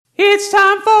It's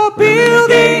time for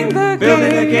building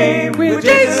the game with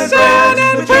Jason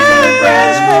and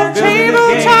friends from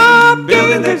tabletop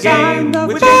game design.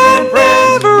 The fun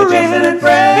never ends.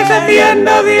 At the end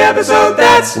of the episode,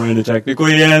 that's when it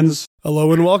technically ends.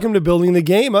 Hello and welcome to Building the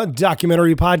Game, a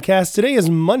documentary podcast. Today is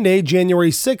Monday, January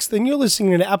 6th, and you're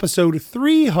listening to episode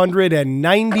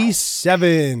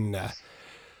 397.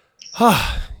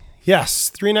 Yes,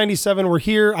 397, we're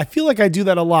here. I feel like I do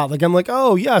that a lot. Like I'm like,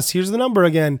 oh yes, here's the number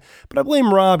again. But I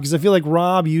blame Rob because I feel like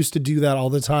Rob used to do that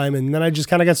all the time. And then I just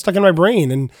kind of got stuck in my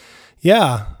brain. And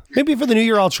yeah, maybe for the new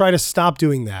year, I'll try to stop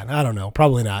doing that. I don't know,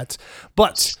 probably not.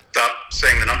 But stop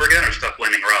saying the number again or stop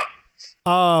blaming Rob?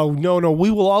 Oh, no, we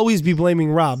will always be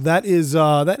blaming Rob. That is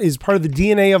part of the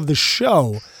DNA of the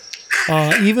show.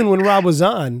 Even when Rob was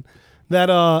on.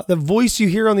 That the voice you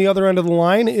hear on the other end of the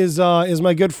line is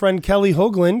my good friend Kelly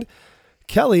Hougland.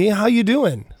 Kelly, how you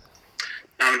doing?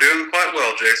 I'm doing quite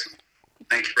well, Jason.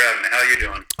 Thank you for having me. How you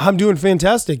doing? I'm doing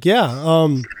fantastic. Yeah.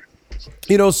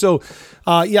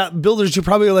 Builders, you're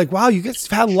probably like, wow, you guys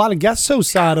have had a lot of guests so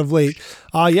sad of late.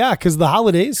 Yeah, because the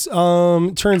holidays.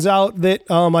 Turns out that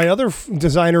my other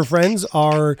designer friends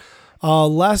are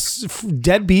less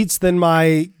deadbeats than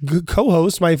my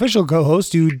co-host, my official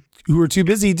co-host, who were too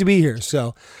busy to be here.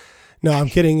 So, no, I'm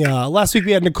kidding. Last week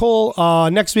we had Nicole.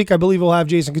 Next week, I believe we'll have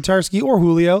Jason Kotarski or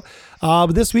Julio.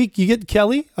 But this week you get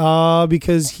Kelly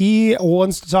because he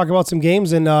wants to talk about some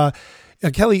games. And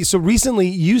Kelly, so recently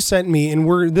you sent me,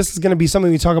 and this is going to be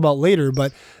something we talk about later,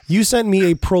 but you sent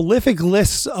me a prolific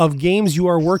list of games you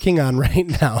are working on right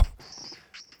now.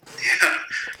 Yeah.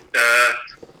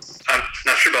 I'm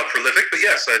not sure about prolific, but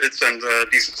yes, I did send a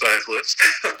decent-sized list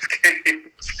of games.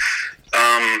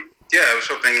 I was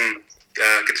hoping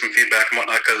get some feedback and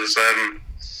whatnot because I'm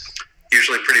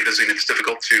usually pretty busy and it's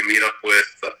difficult to meet up with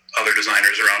other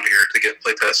designers around here to get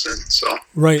playtests in. So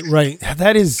right,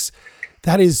 that is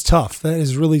tough. That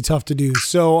is really tough to do.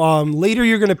 So later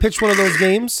you're going to pitch one of those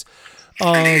games.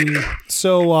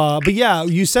 But yeah,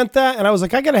 you sent that, and I was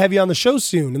like, I got to have you on the show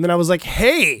soon. And then I was like,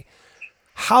 hey,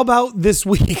 how about this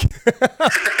week?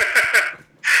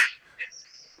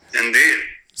 Indeed.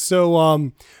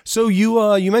 So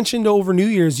you mentioned over New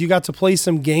Year's you got to play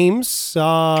some games.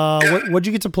 What'd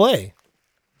you get to play?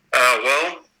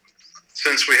 Well,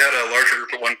 since we had a larger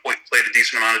group at one point, played a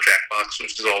decent amount of Jackbox,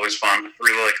 which is always fun. I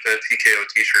really like the TKO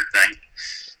t-shirt thing.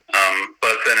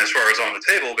 But then as far as on the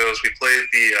table goes, we played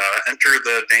the Enter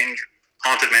the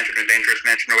Haunted Mansion or Dangerous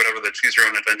Mansion or whatever, the Choose Your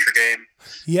Own Adventure game.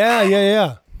 Yeah.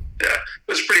 Yeah, it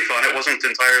was pretty fun. It wasn't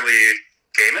entirely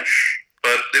game-ish,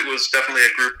 but it was definitely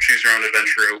a group choose your own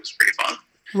adventure. It was pretty fun.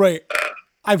 Right.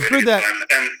 I've heard that.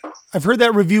 I've heard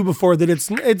that review before, that it's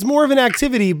more of an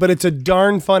activity, but it's a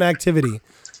darn fun activity.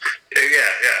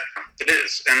 Yeah, it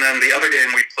is. And then the other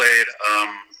game we played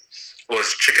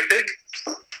was Chick-a-Pig,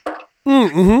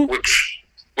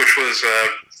 which was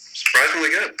surprisingly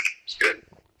good. It's good.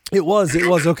 It was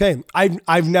okay.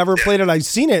 I've never played it. I've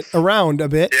seen it around a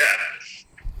bit. Yeah.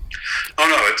 Oh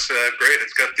no, it's great.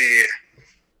 It's got the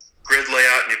grid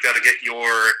layout, and you've got to get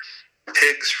your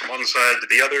pigs from one side to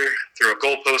the other through a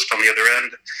goalpost on the other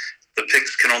end. The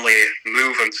pigs can only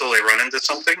move until they run into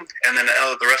something, and then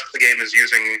the rest of the game is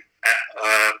using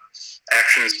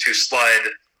actions to slide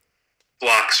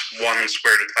blocks one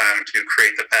square at a time to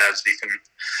create the paths that you can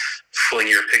fling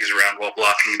your pigs around while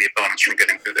blocking the opponents from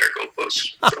getting through their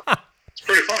goalposts. So it's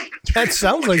pretty fun. That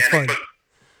sounds like fun.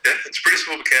 Yeah, it's a pretty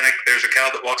simple mechanic. There's a cow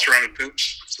that walks around and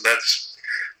poops, so that's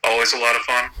always a lot of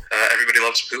fun. Everybody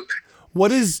loves poop. What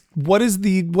does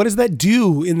that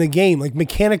do in the game, like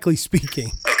mechanically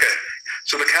speaking? Okay,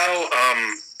 so the cow,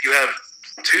 you have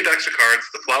two decks of cards: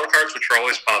 the flower cards, which are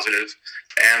always positive,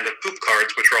 and the poop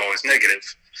cards, which are always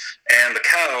negative. And the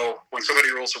cow, when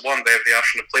somebody rolls a 1, they have the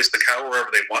option to place the cow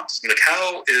wherever they want. And the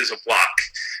cow is a block.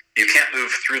 You can't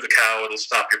move through the cow; it'll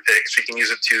stop your pig. So you can use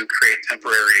it to create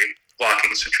temporary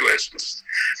blocking situations.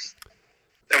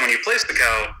 And when you place the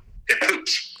cow, it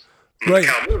poops. When the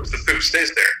cow moves, the poop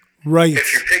stays there. Right.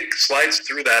 If your pig slides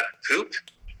through that poop,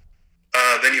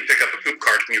 then you pick up a poop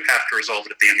card and you have to resolve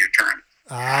it at the end of your turn.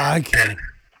 Okay. And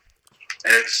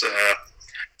it's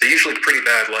they're usually pretty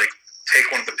bad. Like,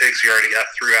 take one of the pigs you already got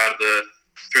through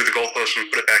the goalpost and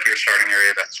put it back in your starting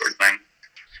area, that sort of thing.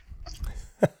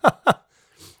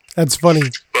 That's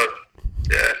funny. But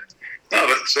yeah, no,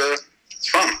 but it's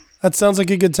fun. That sounds like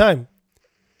a good time.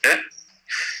 Yeah.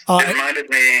 It reminded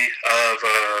me of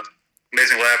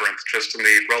Amazing Labyrinth, just in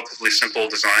the relatively simple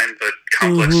design, but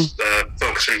complex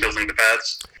focus in building the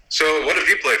paths. So what have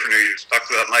you played for New Year's? Talk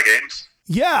about my games.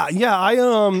 Yeah.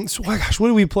 So, what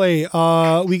did we play?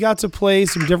 We got to play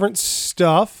some different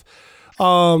stuff.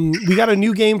 we got a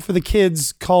new game for the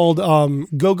kids called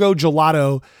Go Go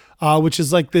Gelato, which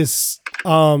is like this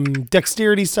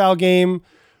dexterity style game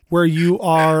where you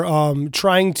are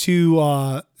trying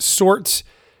to sort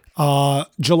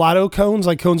gelato cones,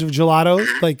 like cones of gelato,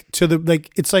 like to the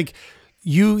it's like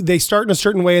they start in a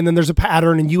certain way and then there's a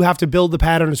pattern and you have to build the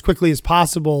pattern as quickly as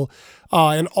possible.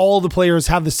 And all the players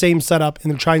have the same setup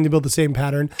and they're trying to build the same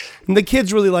pattern. And the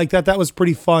kids really like that. That was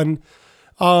pretty fun.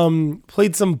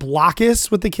 Played some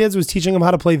Blockus with the kids, was teaching them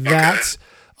how to play that.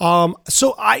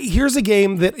 Here's a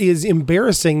game that is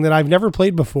embarrassing that I've never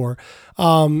played before.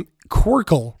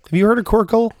 Quirkle. Have you heard of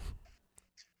Quirkle?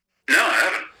 No, I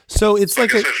haven't. So it's I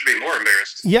guess I should be more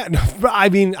embarrassed. Yeah, no, I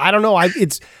mean, I don't know. I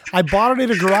bought it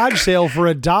at a garage sale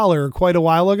for $1 quite a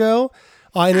while ago,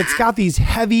 and it's got these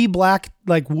heavy black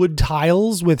like wood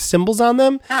tiles with symbols on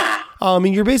them.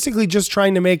 And you're basically just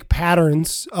trying to make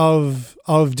patterns of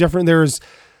different. There's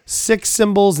 6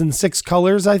 symbols and 6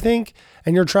 colors, I think,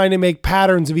 and you're trying to make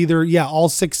patterns of either all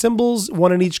 6 symbols,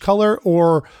 one in each color,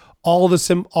 or all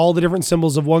the different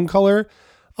symbols of one color.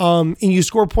 And you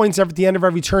score points at the end of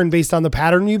every turn based on the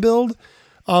pattern you build.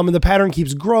 And the pattern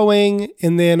keeps growing.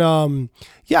 And then,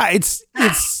 it's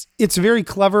a very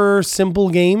clever, simple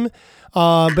game.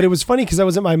 But it was funny because I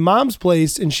was at my mom's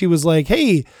place and she was like,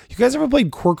 "Hey, you guys ever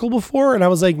played Quirkle before?" And I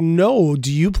was like, "No,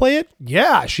 do you play it?"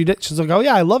 Yeah, she did. She's like, "Oh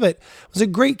yeah, I love it." I was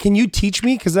like, "Great, can you teach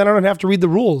me? Because then I don't have to read the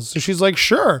rules." So she's like,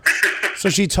 "Sure." So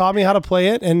she taught me how to play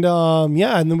it. And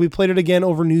and then we played it again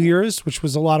over New Year's, which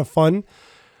was a lot of fun.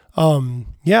 Other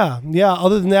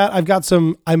than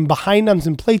that, I'm behind on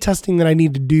some play testing that I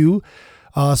need to do.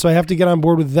 So I have to get on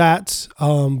board with that.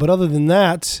 But other than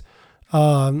that,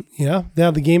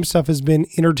 the game stuff has been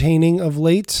entertaining of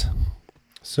late.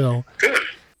 So good.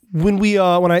 When we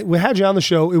had you on the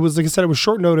show, it was, like I said, it was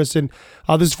short notice, and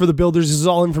this is for the builders. This is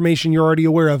all information you're already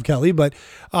aware of, Kelly. But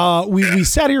we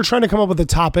sat here trying to come up with a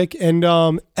topic, and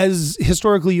as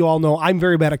historically you all know, I'm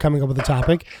very bad at coming up with a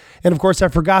topic. And of course, I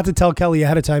forgot to tell Kelly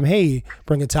ahead of time, "Hey,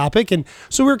 bring a topic." And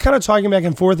so we were kind of talking back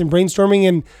and forth and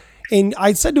brainstorming, and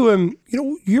I said to him,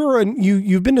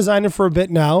 you've been designing for a bit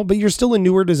now, but you're still a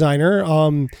newer designer.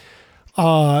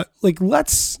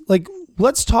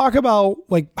 Let's talk about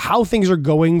like how things are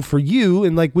going for you,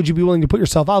 and like, would you be willing to put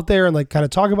yourself out there and like kind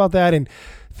of talk about that and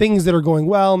things that are going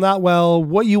well, not well,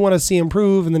 what you want to see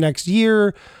improve in the next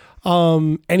year.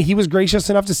 And he was gracious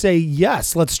enough to say,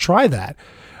 yes, let's try that.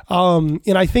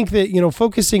 And I think that,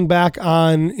 focusing back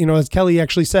on, as Kelly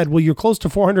actually said, well, you're close to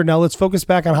 400 now. Let's focus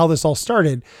back on how this all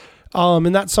started.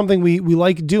 And that's something we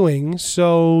like doing.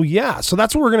 So that's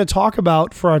what we're going to talk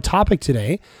about for our topic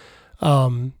today.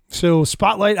 So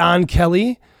spotlight on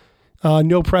Kelly,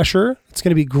 no pressure. It's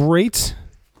going to be great.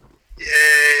 Yay.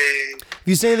 If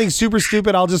you say anything super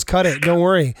stupid, I'll just cut it. Don't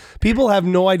worry. People have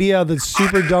no idea the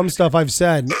super dumb stuff I've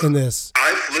said in this.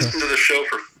 I've listened to the show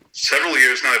for several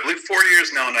years now. I believe 4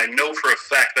 years now, and I know for a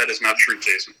fact that is not true,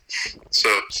 Jason. So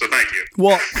thank you.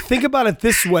 Well, think about it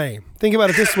this way.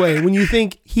 When you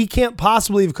think he can't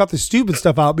possibly have cut the stupid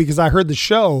stuff out because I heard the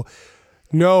show,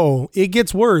 no, it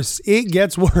gets worse.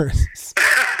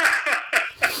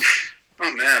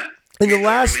 Oh man! In the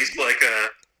last, at least like a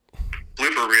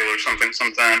blooper reel or something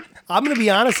sometime. I'm going to be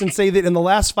honest and say that in the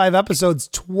last 5 episodes,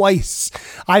 twice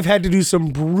I've had to do some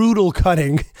brutal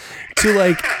cutting to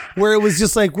like where it was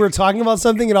just like we're talking about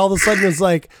something and all of a sudden it's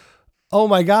like, oh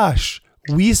my gosh,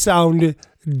 we sound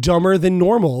dumber than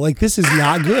normal. Like this is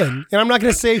not good. And I'm not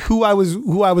going to say who I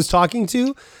was talking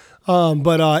to,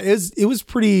 but it was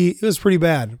pretty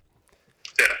bad.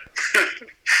 Yeah.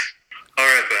 All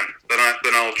right then.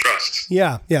 Then I'll trust.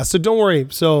 Yeah. So don't worry.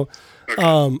 So, okay.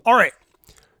 All right.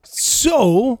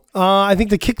 So, I think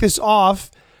to kick this off,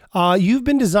 you've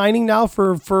been designing now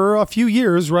for a few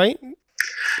years, right?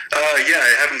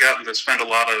 I haven't gotten to spend a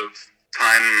lot of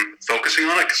time focusing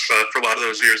on it because for a lot of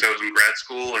those years I was in grad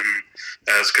school, and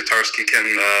as Katarski can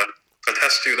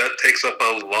attest to, that takes up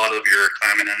a lot of your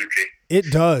time and energy. It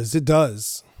does.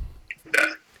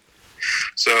 Yeah.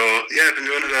 So, I've been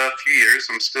doing it a few years.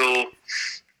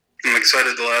 I'm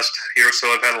excited the last year or so.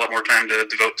 I've had a lot more time to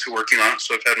devote to working on it,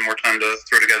 so I've had more time to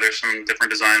throw together some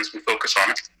different designs and focus on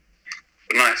it.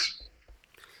 But nice.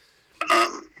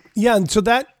 And so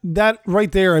that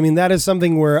right there, I mean, that is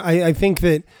something where I think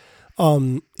that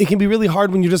it can be really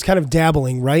hard when you're just kind of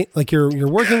dabbling, right? Like you're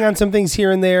working on some things here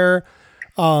and there,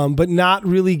 but not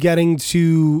really getting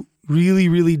to really,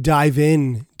 really dive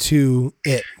in to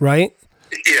it, right?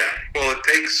 Yeah. Well,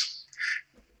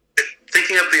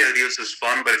 thinking up the ideas is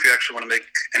fun, but if you actually want to make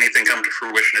anything come to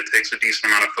fruition, it takes a decent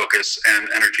amount of focus and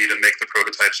energy to make the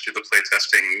prototypes, do the play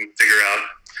testing, figure out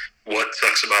what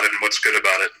sucks about it and what's good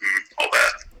about it and all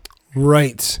that.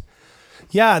 Right.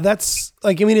 Yeah, that's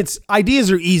like, I mean, it's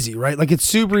ideas are easy, right? Like it's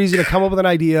super easy to come up with an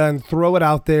idea and throw it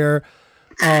out there.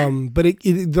 But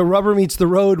the rubber meets the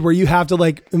road where you have to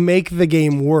like make the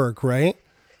game work, right?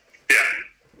 Yeah.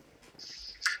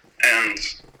 And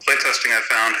playtesting I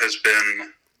found has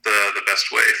been the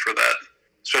best way for that,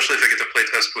 especially if I get to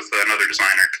playtest with another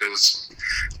designer, because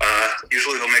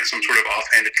usually they'll make some sort of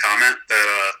offhanded comment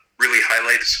that really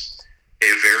highlights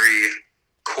a very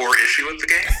core issue of the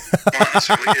game. Well, not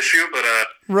necessarily issue, but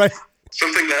Right.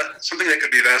 something that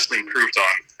could be vastly improved on.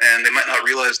 And they might not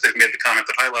realize they've made the comment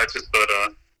that highlights it, but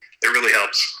it really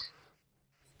helps.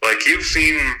 Like you've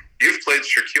played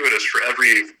Circuitous for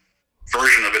every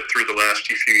version of it through the last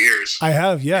few years. I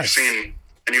have, yes.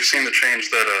 You've seen the change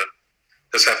that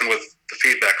has happened with the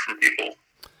feedback from people.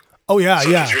 Oh yeah,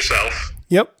 such yeah. as yourself.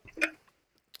 Yep.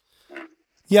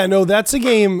 Yeah, no, that's a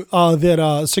game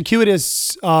that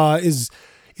Circuitous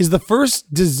is the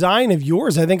first design of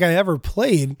yours I think I ever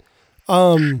played.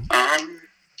 Maybe,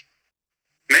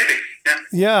 yeah.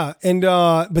 Yeah, and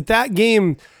but that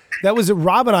game, that was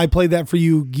Rob and I played that for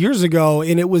you years ago,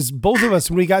 and it was both of us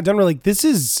when we got done. We're like, this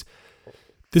is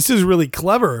really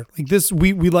clever. Like this,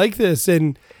 we like this,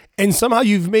 and somehow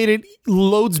you've made it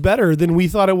loads better than we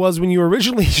thought it was when you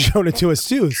originally showed it to us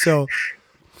too. So,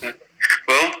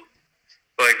 well,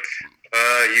 like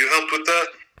you helped with that.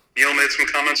 Neil made some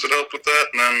comments that helped with that,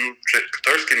 and then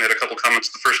Katarsky made a couple comments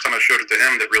the first time I showed it to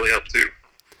him that really helped too.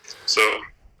 So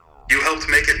you helped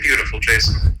make it beautiful,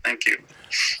 Jason. Thank you.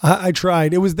 I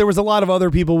tried. There was a lot of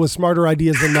other people with smarter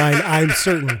ideas than mine. I'm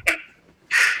certain.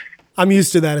 I'm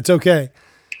used to that. It's okay.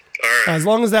 All right. As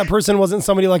long as that person wasn't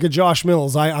somebody like a Josh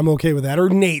Mills, I'm okay with that. Or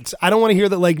Nate. I don't want to hear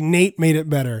that like Nate made it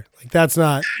better. Like that's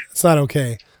not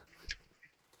okay.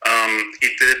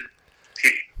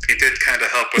 He did kind of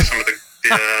help with some of the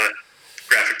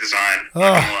graphic design. Not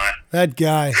gonna lie. That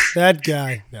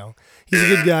guy. No, he's a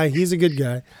good guy. He's a good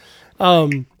guy.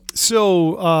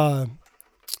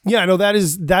 Yeah, no, that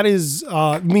is,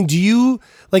 I mean, do you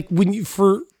like when you,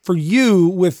 for you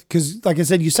with, cause like I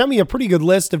said, you sent me a pretty good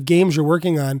list of games you're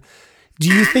working on. Do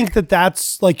you think that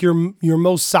that's like your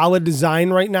most solid design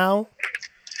right now?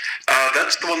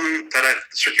 That's the one that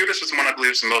Circuitous is the one I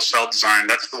believe is the most solid design.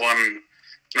 That's the one, and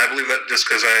I believe that just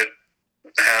because I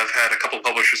have had a couple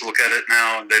publishers look at it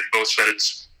now, they've both said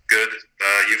it's good.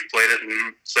 You've played it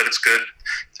and said it's good.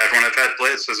 Everyone I've had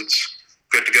play it says it's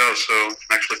good to go. So I'm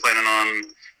actually planning on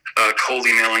cold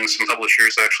emailing some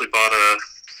publishers. I actually bought a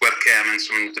webcam and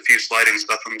some diffuse lighting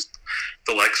stuff and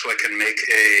the like, so I can make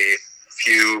a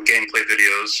few gameplay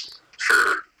videos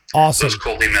for those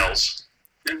cold emails.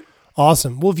 Yeah.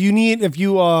 Awesome. Well, if you need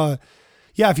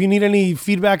any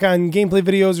feedback on gameplay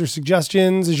videos or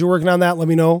suggestions as you're working on that, let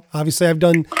me know. Obviously, I've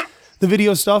done the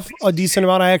video stuff a decent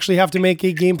amount. I actually have to make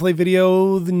a gameplay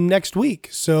video the next week.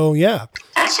 So, yeah.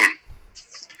 Awesome.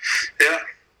 Yeah.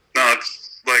 No,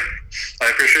 it's like, I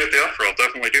appreciate the offer. I'll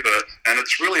definitely do that. And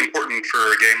it's really important for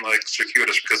a game like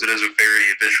Circuitous because it is a very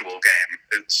visual game.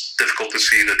 It's difficult to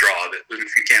see the draw of it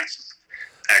if you can't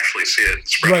actually see it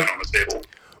spread out on the table.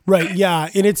 Right, yeah.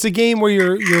 And it's a game where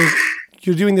you're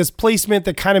doing this placement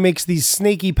that kind of makes these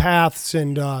snaky paths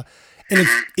and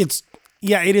it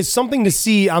is something to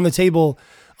see on the table.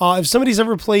 If somebody's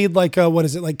ever played like what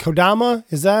is it, like Kodama?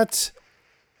 Is that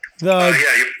the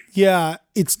yeah,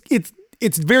 it's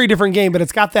a very different game, but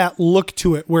it's got that look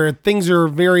to it where things are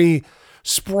very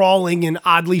sprawling and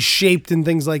oddly shaped and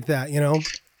things like that, you know?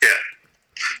 Yeah.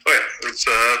 Oh yeah. It's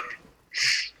a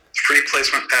free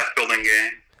placement path building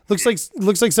game.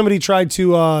 Looks like somebody tried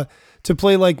to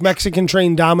play like Mexican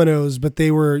train dominoes, but they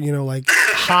were, you know, like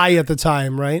high at the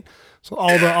time, right? So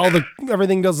all the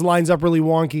everything lines up really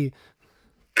wonky.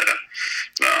 Yeah.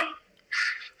 No.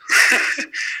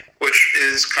 Which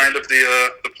is kind of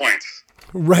the point.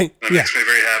 Right. That makes me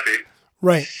very happy.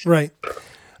 Right.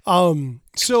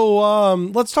 So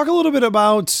let's talk a little bit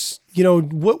about, you know,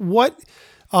 what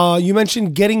you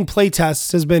mentioned getting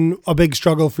playtests has been a big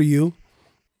struggle for you.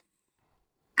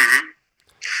 Mm-hmm.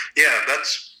 Yeah,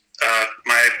 that's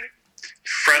my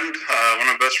friend, one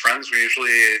of my best friends.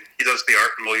 He does the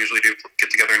art, and we'll usually get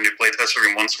together and do playtests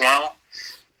every once in a while.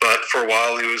 But for a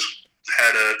while, he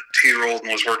had a 2-year-old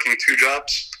and was working 2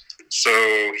 jobs, so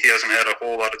he hasn't had a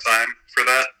whole lot of time for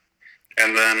that.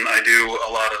 And then I do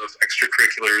a lot of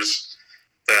extracurriculars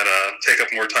that take up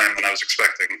more time than I was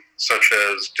expecting, such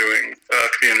as doing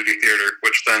community theater,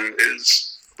 which then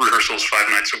is rehearsals 5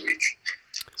 nights a week.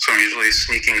 So I'm usually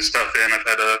sneaking stuff in. I've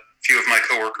had a few of my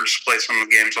coworkers play some of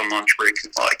the games on lunch break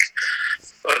and like,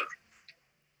 but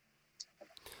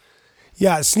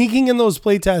Yeah, sneaking in those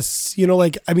play tests,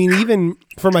 like, I mean, even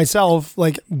for myself,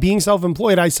 like being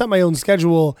self-employed, I set my own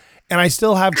schedule and I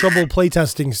still have trouble play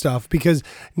testing stuff because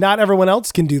not everyone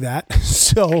else can do that.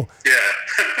 So,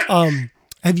 Yeah.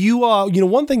 have you,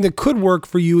 one thing that could work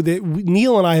for you that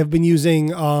Neil and I have been using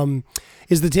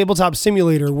is the tabletop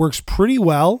simulator. Works pretty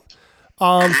well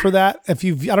for that. I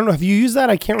don't know, have you used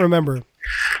that? I can't remember.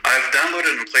 I've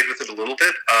downloaded and played with it a little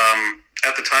bit.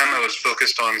 At the time, I was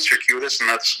focused on Circuitous, and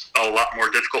that's a lot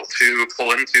more difficult to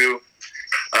pull into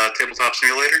Tabletop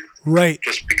Simulator. Right.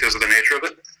 Just because of the nature of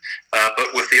it.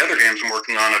 But with the other games I'm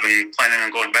working on, I've been planning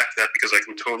on going back to that because I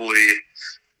can totally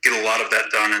get a lot of that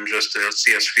done in just a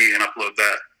CSV and upload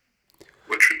that,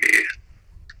 which would be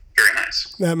very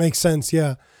nice. That makes sense,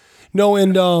 yeah. No,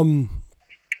 and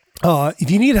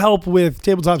if you need help with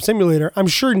Tabletop Simulator, I'm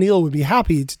sure Neil would be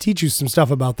happy to teach you some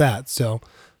stuff about that, so...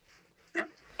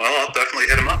 Well, I'll definitely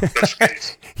hit him up if that's the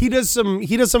case. He does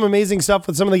some amazing stuff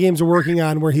with some of the games we're working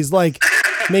on where he's like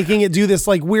making it do this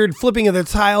like weird flipping of the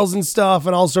tiles and stuff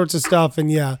and all sorts of stuff.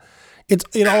 And yeah,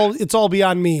 it's all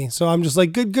beyond me. So I'm just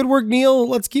like, good work, Neil.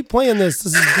 Let's keep playing this.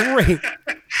 This is great.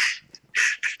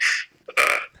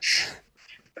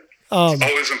 It's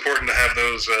always important to have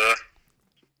those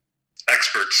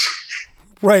experts.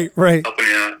 Right. Helping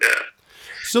you out, yeah.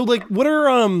 So like, what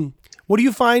do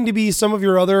you find to be some of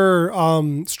your other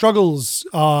struggles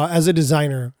as a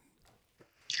designer?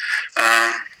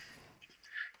 Well,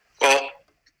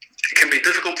 it can be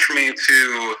difficult for me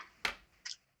to,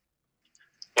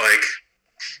 like,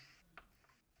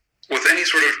 with any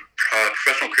sort of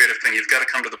professional creative thing, you've got to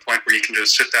come to the point where you can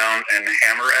just sit down and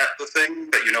hammer at the thing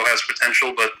that you know has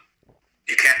potential, but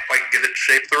you can't quite get it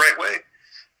shaped the right way.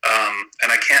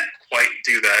 And I can't quite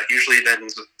do that. Usually that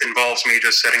involves me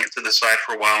just setting it to the side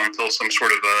for a while until some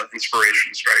sort of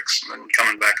inspiration strikes and then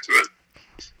coming back to it.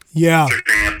 Yeah.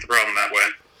 Figuring out the problem that way.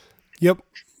 Yep.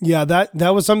 Yeah,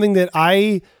 that was something that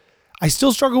I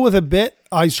still struggle with a bit.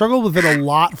 I struggled with it a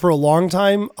lot for a long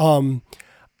time.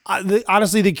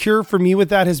 Honestly, the cure for me with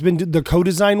that has been the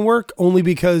co-design work, only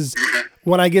because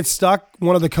when I get stuck,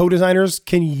 one of the co-designers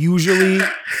can usually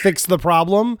fix the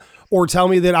problem or tell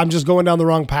me that I'm just going down the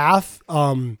wrong path.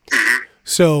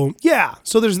 So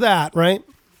there's that, right?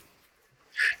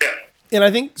 Yeah. And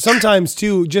I think sometimes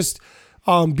too, just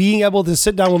being able to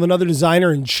sit down with another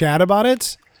designer and chat about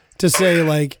it to say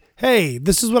like, hey,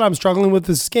 this is what I'm struggling with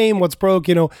this game. What's broke,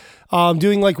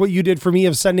 doing like what you did for me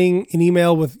of sending an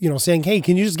email with, saying, hey,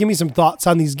 can you just give me some thoughts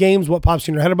on these games? What pops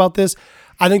in your head about this?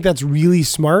 I think that's really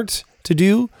smart to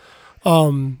do.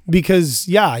 Because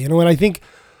and I think,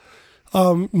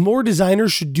 more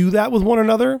designers should do that with one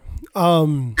another.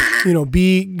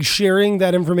 Be sharing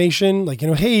that information, like,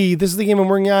 hey, this is the game I'm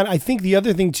working on. I think the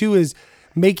other thing too is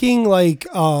making like,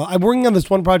 I'm working on this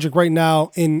one project right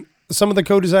now, and some of the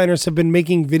co-designers have been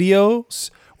making videos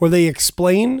where they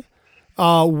explain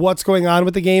what's going on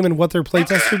with the game and what their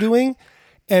playtests are doing.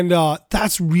 And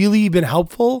that's really been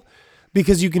helpful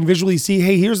because you can visually see,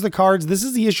 hey, here's the cards. This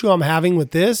is the issue I'm having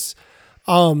with this.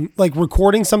 Like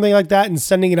recording something like that and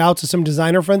sending it out to some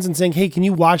designer friends and saying, hey, can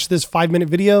you watch this 5-minute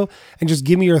video and just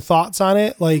give me your thoughts on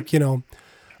it? Like, That's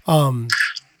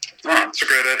a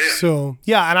great idea. So,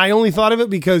 yeah, and I only thought of it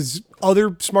because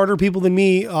other smarter people than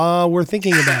me were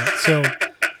thinking about it. So,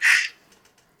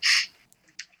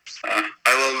 I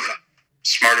love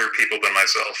smarter people than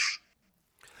myself.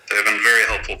 They've been very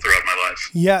helpful throughout my life.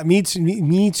 Yeah, me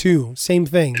too. Same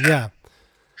thing. Yeah.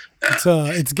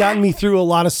 It's gotten me through a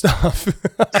lot of stuff.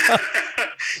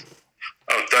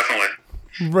 Oh, definitely.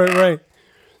 Right.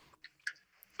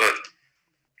 But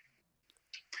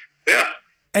yeah.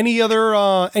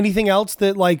 Anything else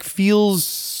that like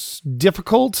feels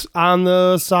difficult on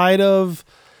the side of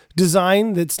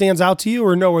design that stands out to you,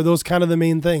 or no? Are those kind of the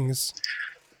main things?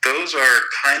 Those are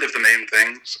kind of the main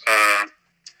things.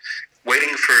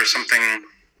 Waiting for something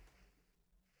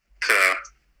to.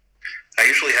 I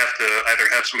usually have to either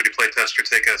have somebody play test or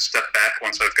take a step back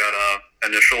once I've got a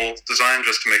initial design,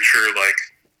 just to make sure like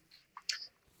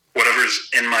whatever's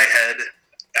in my head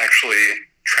actually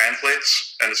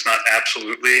translates and it's not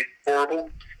absolutely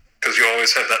horrible, because you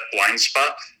always have that blind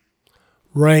spot.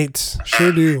 Right,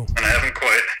 sure do. And I haven't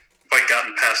quite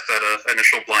gotten past that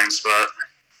initial blind spot.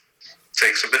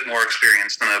 Takes a bit more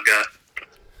experience than I've got.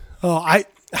 Oh, I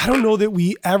don't know that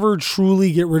we ever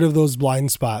truly get rid of those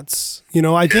blind spots.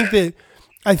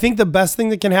 I think the best thing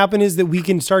that can happen is that we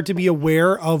can start to be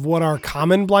aware of what our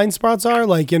common blind spots are.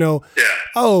 Like, oh,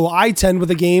 I tend with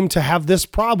a game to have this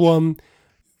problem.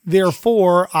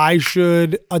 Therefore, I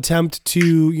should attempt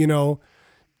to,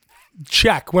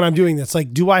 check when I'm doing this.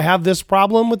 Like, do I have this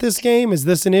problem with this game? Is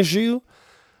this an issue?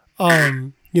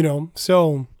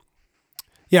 So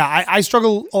Yeah, I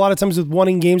struggle a lot of times with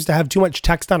wanting games to have too much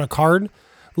text on a card.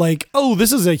 Like, oh,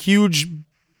 this is a huge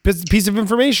piece of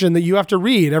information that you have to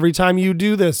read every time you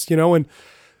do this,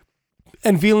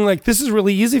 and feeling like this is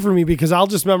really easy for me because I'll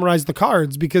just memorize the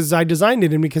cards because I designed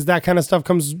it and because that kind of stuff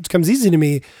comes easy to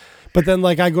me. But then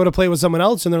like I go to play with someone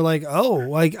else and they're like, oh,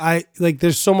 like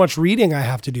there's so much reading I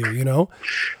have to do, No,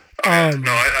 I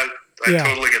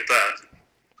totally get that.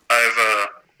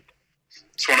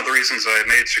 It's one of the reasons I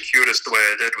made Circuitous the way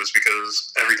I did was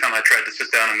because every time I tried to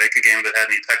sit down and make a game that had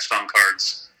any text on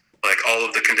cards, like all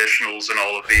of the conditionals and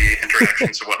all of the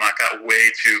interactions and whatnot got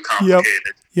way too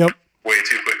complicated. Yep. Way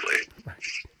too quickly.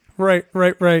 Right.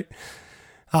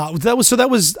 I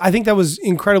think that was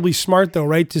incredibly smart though,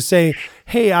 right? To say,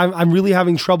 hey, I'm really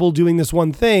having trouble doing this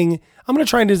one thing. I'm going to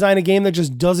try and design a game that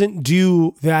just doesn't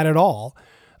do that at all.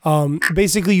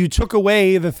 Basically you took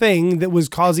away the thing that was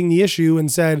causing the issue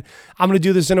and said, I'm going to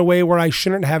do this in a way where I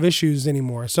shouldn't have issues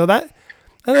anymore. So that's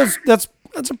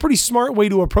a pretty smart way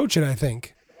to approach it, I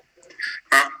think.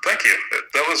 Thank you.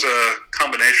 That was a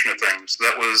combination of things.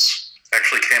 That was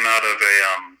actually came out of a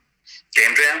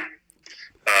game jam,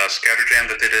 scatter jam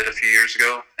that they did a few years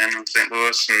ago in St.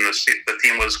 Louis, and the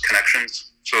theme was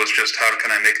connections. So it's just how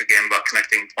can I make a game about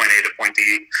connecting point A to point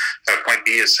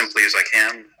B as simply as I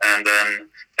can, and then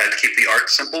I had to keep the art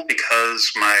simple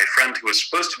because my friend who was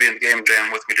supposed to be in the game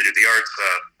jam with me to do the art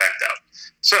backed out.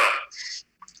 So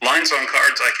lines on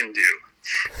cards I can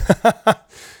do.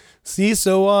 See,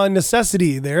 so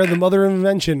necessity there, the mother of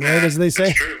invention, right, as they say.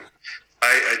 That's true.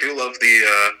 I do love the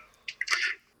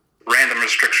random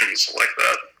restrictions like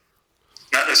that.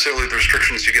 Not necessarily the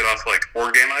restrictions you get off like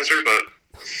Board Gameizer, but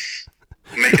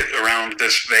make it around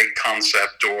this vague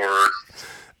concept or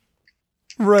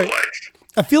right. Like.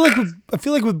 I feel like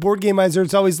with Board Gameizer,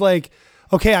 it's always like,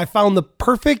 okay, I found the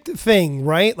perfect thing,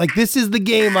 right? Like this is the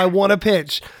game I want to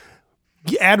pitch.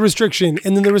 Add restriction,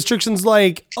 and then the restriction's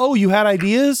like, oh, you had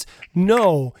ideas?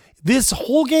 No. This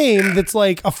whole game that's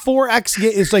like a 4X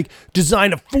game is like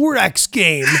design a 4X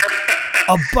game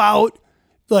about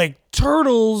like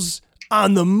turtles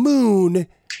on the moon,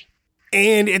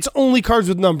 and it's only cards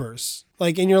with numbers.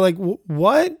 Like, and you're like,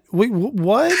 what? Wait,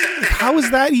 what? How is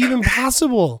that even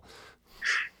possible?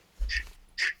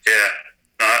 Yeah,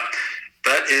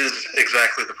 that is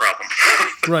exactly the problem.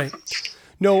 Right.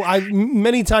 No,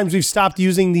 many times we've stopped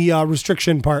using the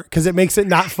restriction part because it makes it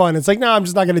not fun. It's like, no, I'm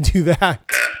just not going to do that.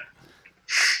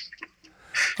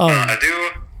 I do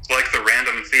like the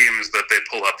random themes that they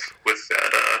pull up with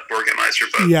that Board Gameizer.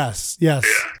 But yes. Yeah.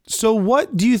 So,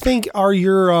 what do you think are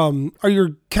your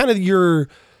kind of your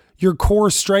core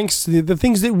strengths, the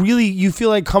things that really you feel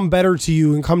like come better to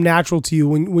you and come natural to you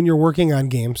when you're working on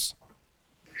games?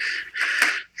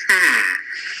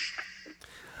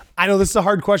 I know this is a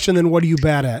hard question. Then what are you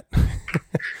bad at? It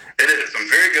is. I'm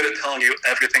very good at telling you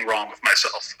everything wrong with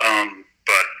myself.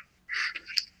 But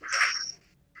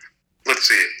let's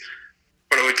see.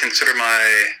 What I would consider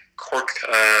my core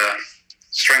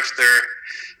strengths there.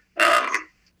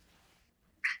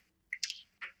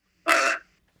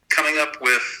 Coming up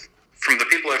with, from the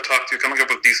people I've talked to, coming up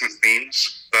with decent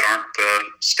themes that aren't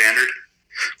standard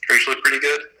are usually pretty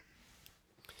good.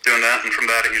 Doing that, and from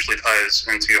that it usually ties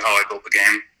into how I build the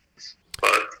game.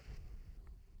 But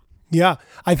yeah,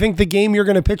 I think the game you're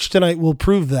going to pitch tonight will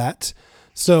prove that.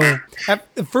 So at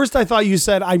first I thought you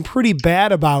said I'm pretty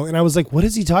bad about, and I was like, what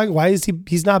is he talking? Why is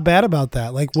he's not bad about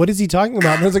that? Like, what is he talking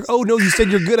about? And I was like, oh no, you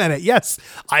said you're good at it. Yes,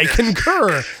 I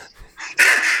concur.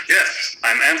 Yes,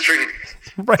 I'm answering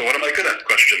right. the what am I good at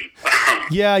question.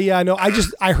 Yeah, no,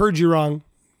 I heard you wrong.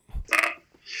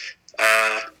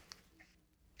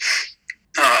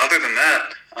 Other than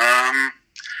that,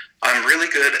 I'm really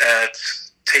good at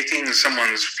taking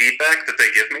someone's feedback that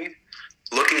they give me,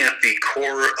 looking at the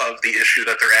core of the issue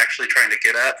that they're actually trying to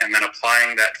get at, and then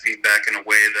applying that feedback in a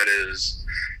way that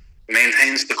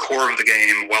maintains the core of the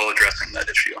game while addressing that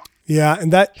issue. Yeah,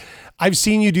 and that I've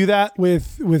seen you do that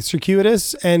with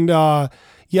Circuitous, and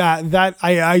that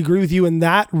I agree with you, and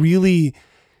that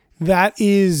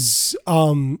is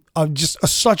just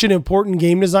such an important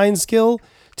game design skill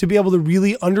to be able to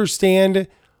really understand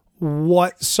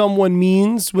what someone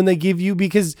means when they give you,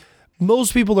 because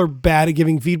most people are bad at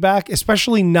giving feedback,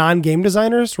 especially non-game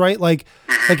designers, right? Like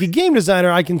a game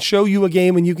designer, I can show you a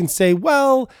game and you can say,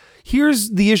 well,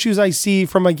 here's the issues I see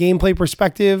from a gameplay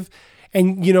perspective.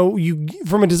 And, you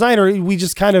from a designer, we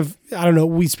just kind of, I don't know,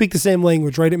 we speak the same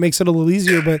language, right? It makes it a little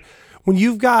easier. But when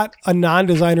you've got a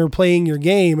non-designer playing your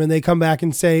game and they come back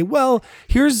and say, well,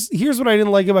 here's what I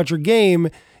didn't like about your game.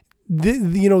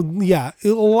 A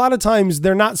lot of times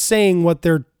they're not saying what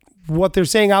they're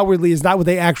saying outwardly is not what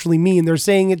they actually mean. They're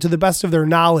saying it to the best of their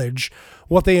knowledge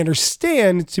what they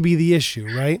understand to be the issue,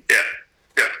 right? Yeah.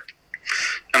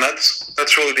 And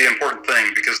that's really the important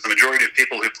thing, because the majority of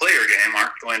people who play your game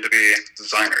aren't going to be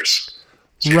designers.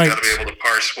 So you've got to be able to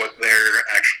parse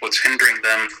what's hindering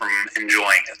them from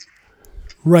enjoying it.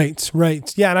 Right.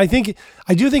 Yeah, and I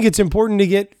do think it's important to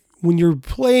get, when you're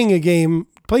playing a game,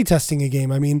 play testing a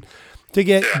game, I mean, to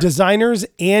get designers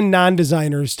and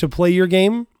non-designers to play your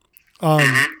game.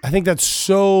 I think that's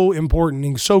so important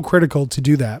and so critical to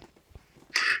do that.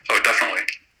 Oh, definitely.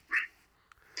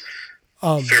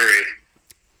 Very,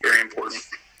 very important.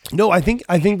 No, I think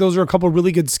those are a couple of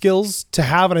really good skills to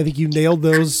have, and I think you nailed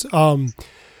those.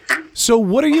 So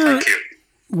what are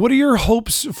your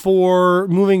hopes for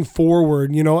moving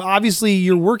forward? You know, obviously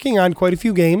you're working on quite a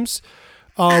few games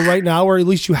right now, or at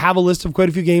least you have a list of quite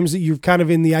a few games that you're kind of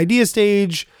in the idea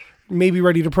stage, maybe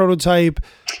ready to prototype.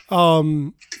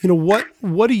 You know,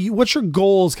 what's your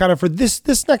goals kind of for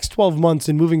this next 12 months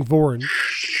and moving forward?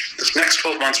 This next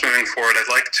 12 months moving forward,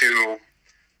 I'd like to,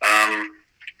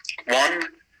 one,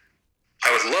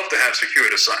 I would love to have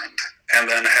Circuitous signed, and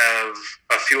then have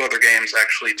a few other games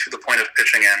actually to the point of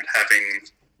pitching and having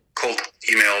cold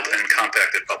emailed and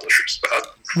contacted publishers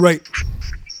about. Right.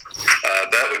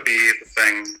 That would be the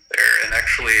thing there. And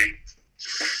actually,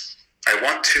 I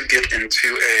want to get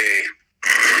into a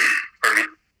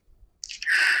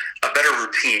better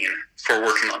routine for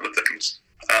working on the things.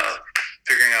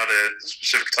 Figuring out a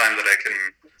specific time that I can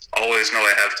always know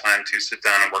I have time to sit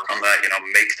down and work on that,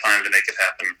 make time to make it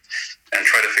happen, and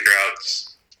try to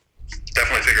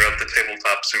definitely figure out the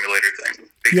tabletop simulator thing,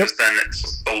 because then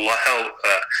it's a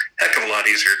heck of a lot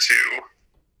easier to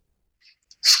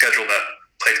schedule that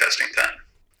playtesting time.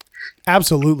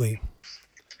 Absolutely.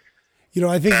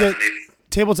 I think that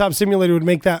tabletop simulator would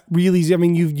make that really easy. I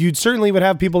mean, you'd certainly would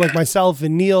have people like myself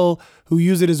and Neil who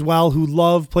use it as well, who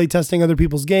love playtesting other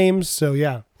people's games. So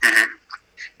yeah. Mm-hmm.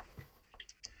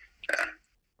 Yeah.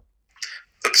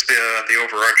 That's the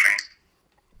overarching.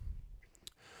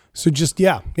 So just,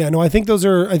 no, I think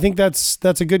that's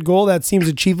a good goal. That seems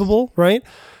achievable, right?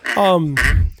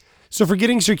 So for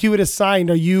getting Circuitous signed,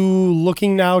 are you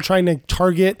looking now, trying to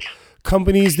target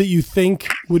companies that you think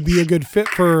would be a good fit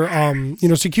for,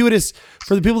 Circuitous,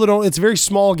 for the people that don't, it's a very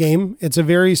small game. It's a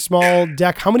very small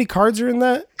deck. How many cards are in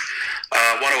that?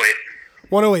 108.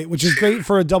 108, which is great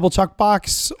for a double tuck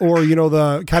box, or,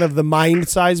 the kind of the mind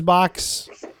size box.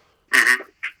 Mm-hmm.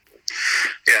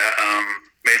 Yeah,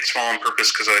 made small on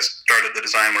purpose because I started the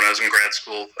design when I was in grad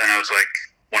school, and I was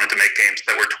wanted to make games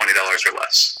that were $20 or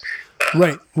less.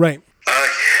 Right.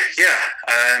 Yeah,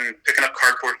 I'm picking up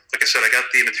cardboard. Like I said, I got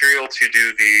the material to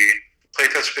do the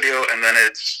playtest video, and then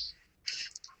it's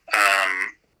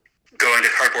going to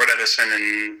Cardboard Edison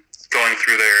and going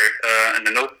through there. In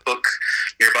the notebook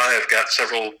nearby, I've got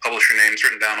several publisher names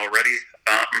written down already.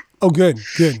 Good.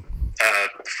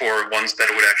 For ones that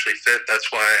would actually fit.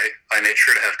 That's why I made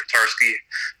sure to have Katarsky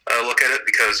look at it,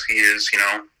 because he is,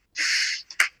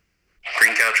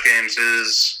 Green Couch Games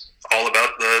is all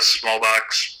about the small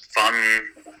box, fun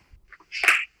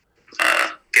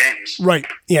games. Right.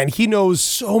 Yeah, and he knows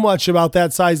so much about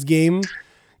that size game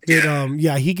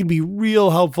that, he can be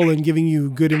real helpful in giving you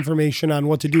good information on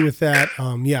what to do with that.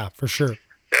 For sure.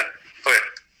 Yeah. Oh, yeah.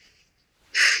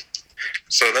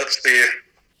 So that's the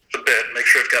bit. Make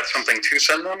sure I've got something to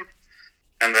send them,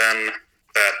 and then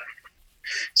that.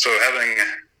 So having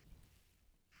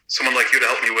someone like you to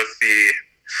help me with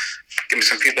give me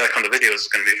some feedback on the videos is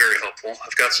going to be very helpful.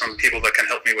 I've got some people that can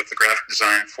help me with the graphic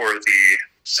design for the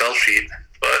cell sheet,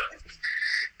 but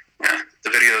the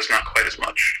video is not quite as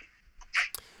much.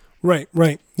 Right.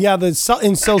 Yeah,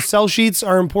 cell sheets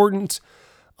are important.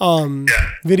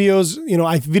 Videos,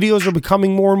 videos are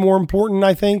becoming more and more important,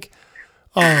 I think.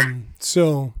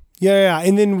 So yeah.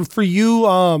 And then for you,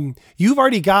 you've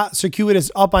already got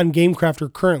Circuitous up on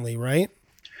GameCrafter currently, right?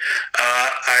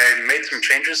 I made some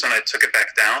changes and I took it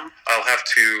back down. I'll have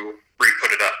to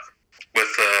re-put it up with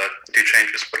new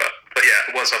changes put up. But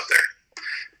yeah, it was up there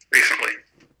recently.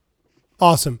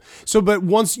 Awesome. So, but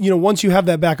once you have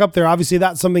that back up there, obviously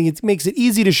that's something, it makes it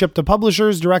easy to ship to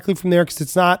publishers directly from there, because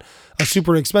it's not a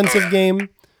super expensive game.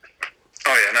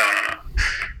 Oh yeah, no.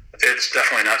 It's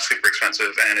definitely not super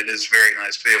expensive, and it is very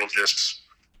nice to be able to just,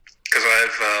 because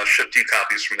I've shipped you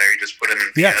copies from there. You just put in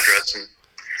the address and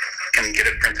can get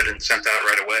it printed and sent out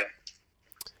right away.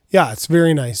 Yeah, it's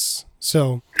very nice.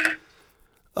 So,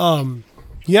 I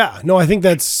think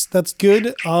that's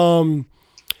good.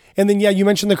 And then, you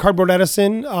mentioned the Cardboard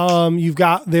Edison. You've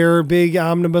got their big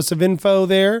omnibus of info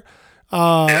there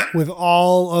with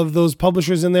all of those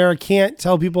publishers in there. I can't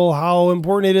tell people how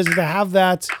important it is to have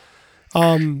that,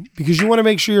 because you want to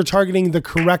make sure you're targeting the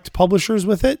correct publishers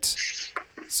with it.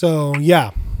 So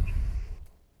yeah.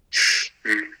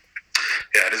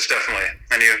 Yeah, it is definitely.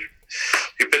 And you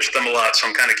pitched them a lot, so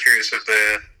I'm kind of curious if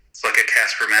it's like a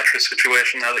Casper mattress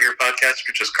situation now that your podcast,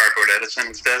 but just Cardboard Edison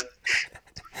instead.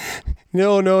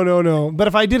 No. But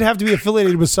if I did have to be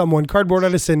affiliated with someone, Cardboard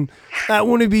Edison, that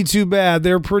wouldn't be too bad.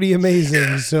 They're pretty amazing.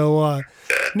 Yeah. So,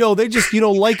 no, they just,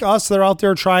 like us, they're out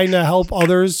there trying to help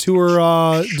others who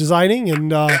are designing.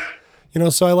 And,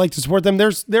 so I like to support them.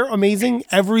 They're amazing.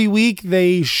 Every week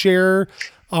they share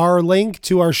our link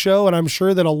to our show. And I'm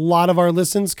sure that a lot of our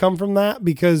listens come from that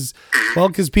because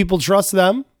people trust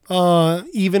them,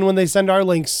 even when they send our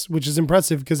links, which is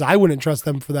impressive because I wouldn't trust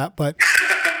them for that. But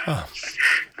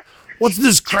what's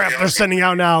this crap they're sending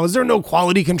out now? Is there no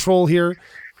quality control here?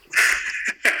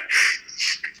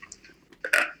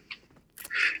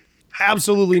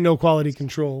 Absolutely no quality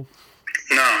control.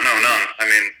 No. I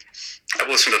mean, I've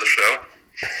listened to the show.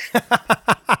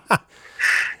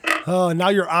 Oh, now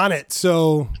you're on it.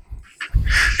 So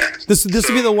this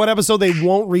will be the one episode they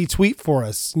won't retweet for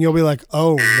us. And you'll be like,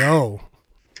 oh, no.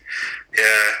 Yeah,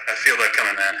 I feel that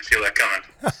coming, man. I feel that coming.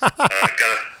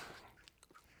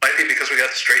 Might be because we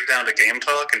got straight down to game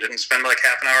talk and didn't spend like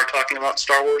half an hour talking about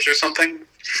Star Wars or something.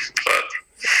 But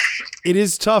it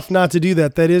is tough not to do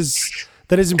that. That is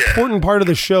important part of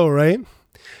the show, right?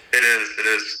 It is.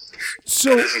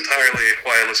 So that is entirely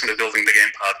why I listen to Building the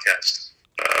Game podcast.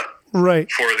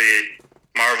 Right. For the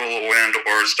Marvel and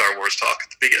or Star Wars talk at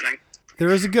the beginning. There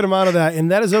is a good amount of that, and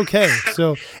that is okay.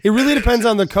 So it really depends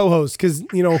on the co-host because,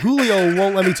 Julio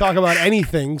won't let me talk about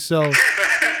anything. So. Oh,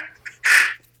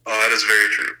 that is very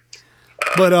true.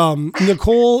 But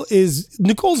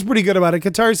Nicole's pretty good about it.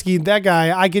 Katarski, that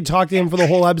guy, I could talk to him for the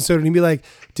whole episode and he'd be like,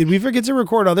 did we forget to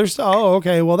record other stuff? Oh,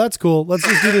 okay. Well, that's cool. Let's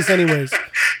just do this anyways.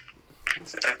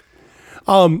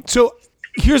 So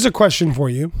here's a question for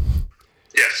you.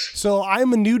 Yes. So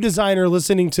I'm a new designer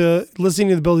listening to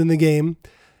the Building the Game.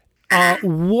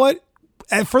 For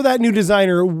that new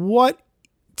designer, what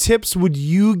tips would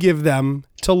you give them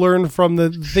to learn from the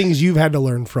things you've had to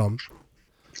learn from?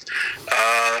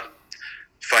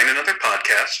 Find another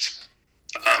podcast.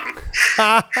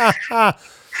 From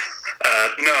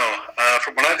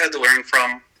what I've had to learn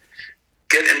from,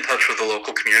 get in touch with the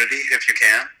local community if you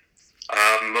can.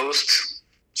 Most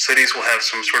cities will have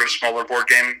some sort of smaller board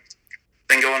game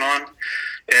thing going on,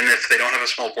 and if they don't have a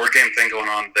small board game thing going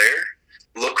on there,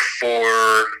 look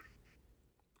for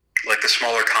like the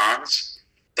smaller cons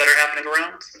that are happening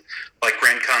around. Like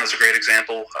Grand Con is a great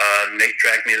example. Nate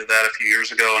dragged me to that a few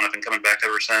years ago, and I've been coming back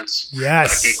ever since.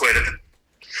 Yes. Geekway to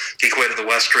the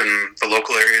Western, the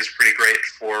local area is pretty great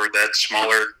for that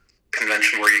smaller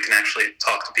convention where you can actually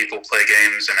talk to people, play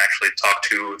games, and actually talk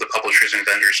to the publishers and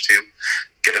vendors to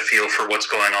get a feel for what's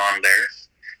going on there.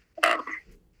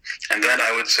 And then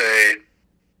I would say,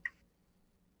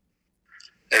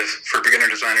 for beginner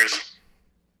designers,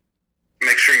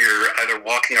 make sure you're either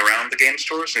walking around the game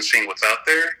stores and seeing what's out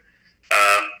there.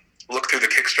 Look through the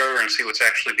Kickstarter and see what's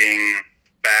actually being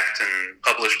backed and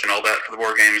published and all that for the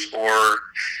board games, or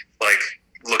like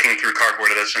looking through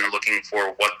Cardboard Edison and looking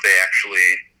for what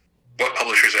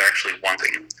publishers are actually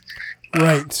wanting.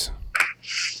 Right.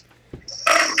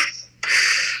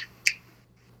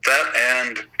 That,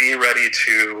 and be ready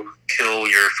to kill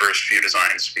your first few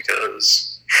designs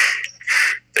because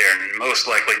they are most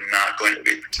likely not going to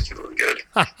be particularly good.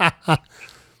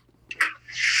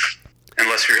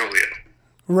 Unless you're Julio.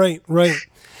 Right.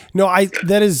 No,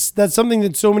 that's something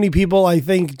that so many people I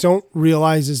think don't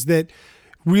realize is that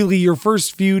really your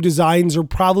first few designs are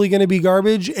probably going to be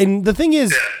garbage. And the thing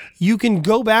is, you can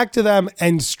go back to them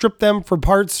and strip them for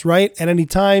parts, right? At any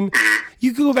time.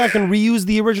 You can go back and reuse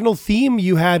the original theme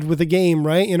you had with the game,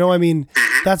 right?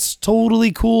 That's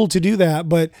totally cool to do that.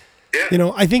 But,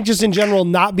 I think just in general,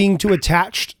 not being too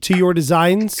attached to your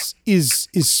designs is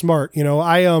smart.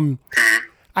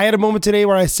 I had a moment today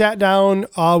where I sat down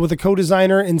with a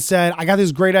co-designer and said, I got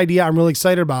this great idea I'm really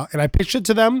excited about. And I pitched it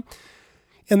to them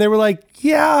and they were like,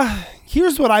 yeah,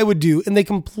 here's what I would do. And they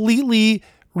completely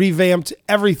revamped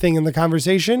everything in the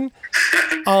conversation.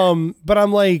 But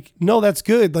I'm like, no, that's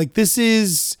good. Like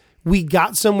we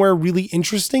got somewhere really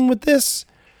interesting with this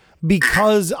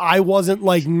because I wasn't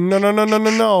like,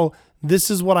 no.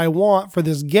 This is what I want for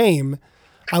this game.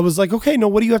 I was like, okay, no,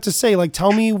 what do you have to say? Like,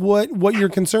 tell me what your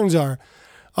concerns are.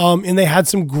 And they had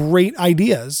some great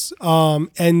ideas,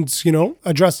 and,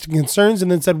 addressed concerns and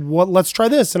then said, let's try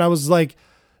this. And I was like,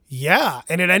 yeah.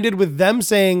 And it ended with them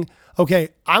saying, okay,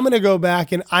 I'm going to go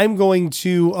back and I'm going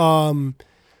to,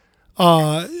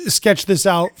 sketch this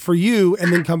out for you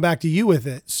and then come back to you with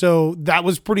it. So that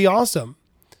was pretty awesome.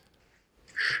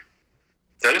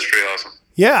 That is pretty awesome.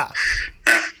 Yeah.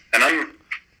 And I'm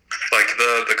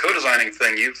co-designing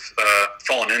thing you've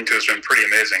fallen into has been pretty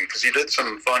amazing, because you did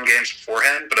some fun games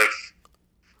beforehand, but I've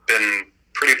been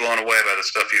pretty blown away by the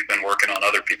stuff you've been working on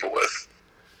other people with.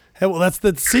 Hey, well, that's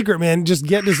the secret, man. Just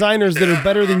get designers that are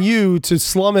better than you to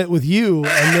slum it with you,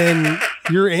 and then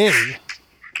you're in.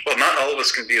 Well, not all of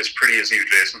us can be as pretty as you,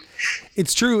 Jason.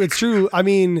 It's true. I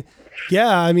mean,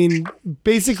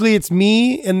 basically it's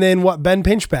me and then Ben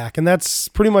Pinchback, and that's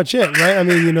pretty much it, right? I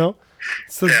mean,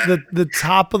 it's the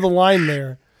top of the line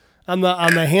there on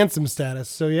the handsome status.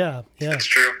 So yeah. That's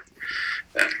true.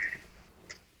 Yeah.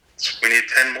 So we need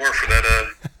 10 more for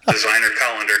that designer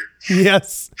calendar.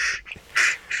 Yes.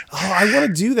 Oh, I want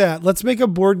to do that. Let's make a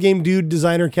Board Game Dude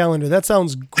designer calendar. That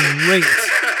sounds great.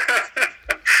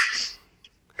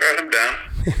 All right, I'm down.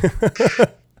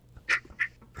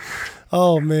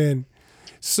 Oh man.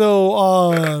 So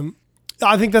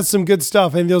I think that's some good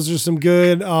stuff, and those are some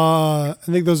good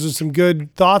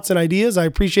thoughts and ideas. I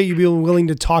appreciate you being willing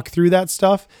to talk through that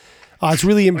stuff. It's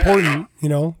really important,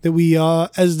 that we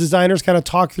as designers kind of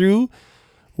talk through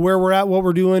where we're at, what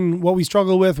we're doing, what we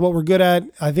struggle with, what we're good at.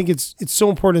 I think it's so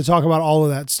important to talk about all of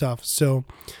that stuff. So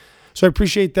I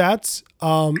appreciate that.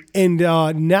 And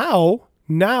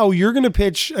now you're going to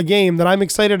pitch a game that I'm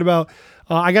excited about.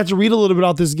 I got to read a little bit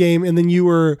about this game, and then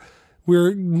we're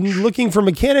looking for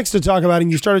mechanics to talk about,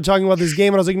 and you started talking about this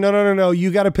game, and I was like, no,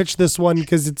 you got to pitch this one,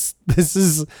 because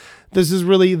this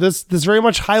very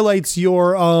much highlights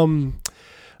your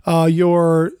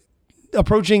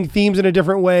approaching themes in a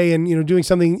different way, and doing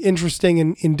something interesting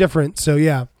and different. So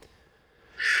yeah.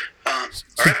 All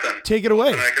right then. Take it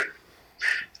away.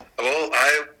 Well,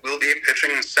 I will be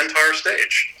pitching Centaur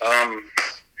Stage.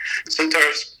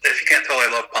 Centaurs, if you can't tell, I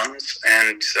love puns,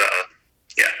 and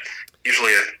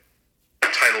usually a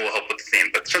title will help with the theme.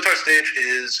 But Centaur Stage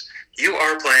is, you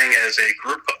are playing as a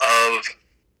group of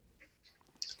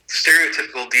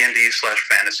stereotypical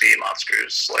D&D/fantasy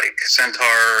monsters, like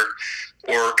centaur,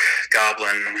 orc,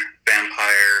 goblin,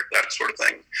 vampire, that sort of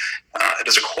thing. It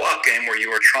is a co-op game where you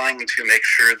are trying to make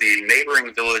sure the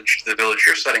neighboring village, the village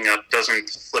you're setting up, doesn't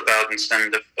flip out and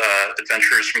send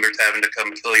adventurers from their tavern to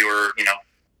come kill you, or,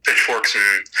 pitchforks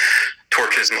and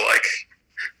torches and the like.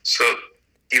 So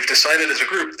you've decided as a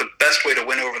group the best way to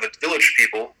win over the village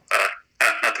people,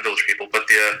 not the village people, but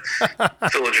the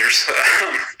villagers.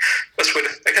 Best way to,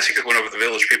 I guess you could win over the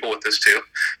village people with this too.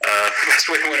 The best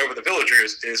way to win over the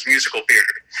villagers is musical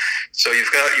theater. So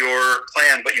you've got your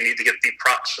plan, but you need to get the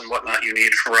props and whatnot you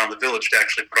need from around the village to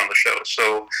actually put on the show.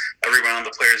 So every round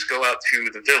the players go out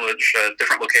to the village, a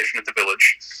different location at the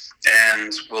village,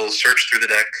 and we'll search through the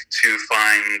deck to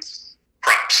find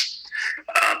props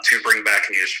to bring back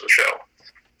and use for the show.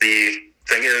 The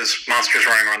thing is, monsters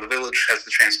running around the village has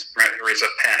the chance to raise up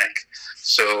panic.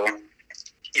 So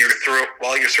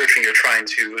while you're searching, you're trying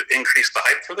to increase the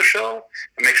hype for the show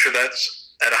and make sure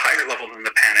that's at a higher level than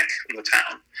the panic in the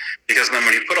town. Because then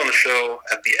when you put on the show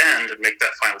at the end and make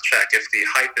that final check, if the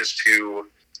hype is too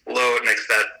low, it makes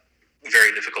that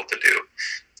very difficult to do.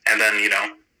 And then,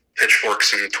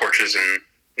 pitchforks and torches and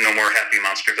no more happy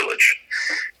monster village.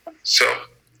 So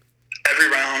every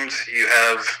round you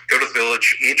go to the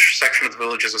village. Each section of the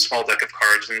village is a small deck of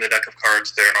cards. In the deck of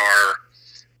cards there are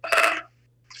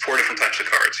 4 different types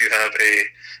of cards. You have a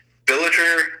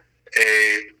villager,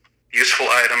 a useful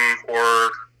item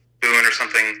or boon or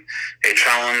something, a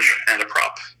challenge, and a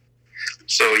prop.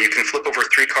 So you can flip over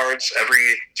 3 cards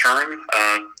every turn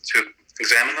to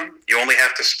examine them. You only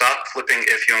have to stop flipping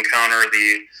if you encounter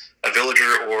a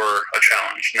villager or a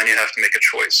challenge, and then you have to make a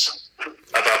choice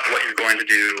about what you're going to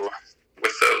do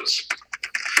with those.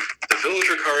 The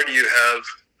villager card, you have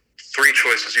 3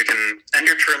 choices. You can end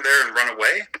your turn there and run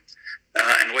away,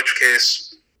 in which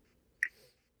case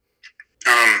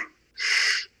the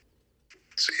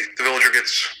villager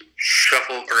gets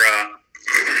shuffled or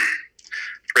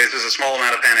raises a small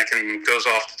amount of panic and goes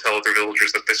off to tell other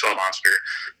villagers that they saw a monster.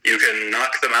 You can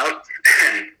knock them out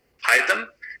and hide them,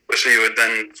 so you would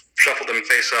then shuffle them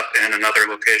face up in another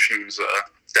location's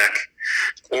deck,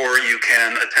 or you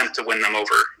can attempt to win them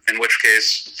over, in which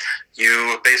case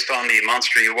you, based on the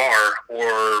monster you are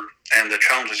and the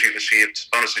challenges you've received,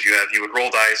 bonuses you have, you would roll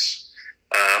dice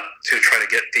to try to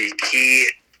get the key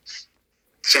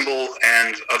symbol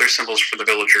and other symbols for the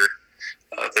villager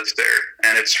that's there.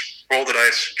 And it's roll the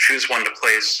dice, choose one to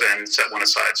place, and set one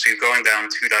aside. So you're going down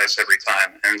 2 dice every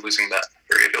time and losing that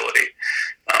variability.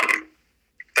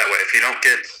 That way, if you don't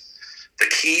get the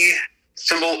key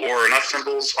symbol or enough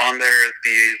symbols on there,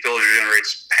 the villager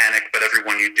generates panic, but every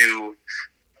one you do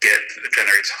get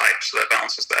generates hype, so that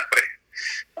balances that way.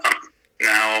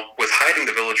 Now, with hiding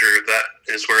the villager, that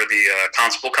is where the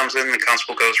constable comes in. The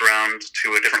constable goes around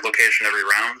to a different location every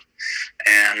round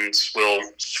and will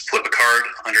flip a card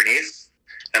underneath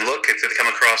and look. If they come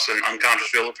across an unconscious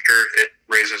villager, it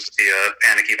raises the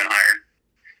panic even higher,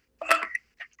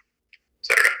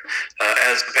 etc.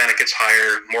 As the panic gets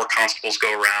higher, more constables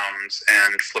go around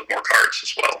and flip more cards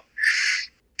as well.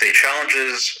 The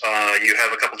challenges, you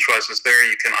have a couple choices there.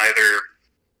 You can either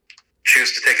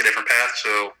choose to take a different path,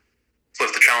 so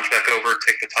flip the challenge back over,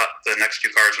 take the next two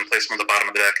cards and place them on the bottom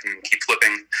of the deck and keep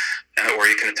flipping, or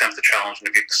you can attempt the challenge. And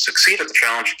if you succeed at the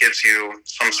challenge, it gives you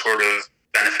some sort of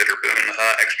benefit or boon,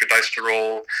 extra dice to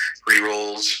roll,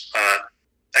 re-rolls,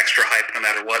 extra hype no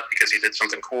matter what because you did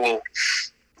something cool,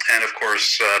 and of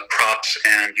course props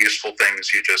and useful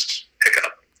things you just pick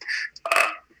up.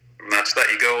 And that's that.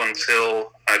 You go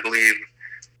until, I believe,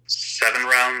 7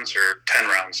 rounds or 10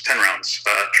 rounds. 10 rounds.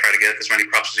 Try to get as many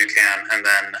props as you can, and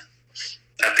then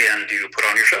at the end you put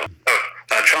on your show.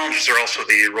 Challenges are also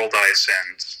the roll dice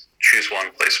and choose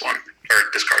one, place one, or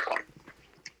discard one.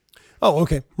 Oh,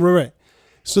 okay. Right.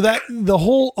 So that the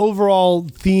whole overall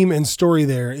theme and story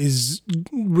there is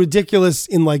ridiculous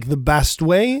in like the best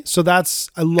way. So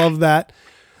I love that.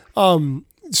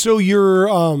 So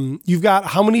you've got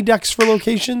how many decks for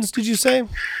locations, did you say?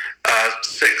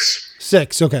 6.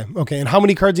 6. Okay. And how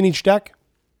many cards in each deck?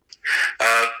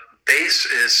 Base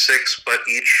is 6, but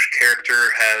each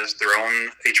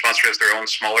monster has their own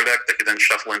smaller deck that you then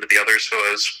shuffle into the others. So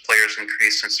as players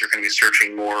increase, since they're going to be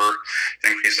searching more,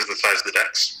 it increases the size of the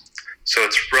decks. So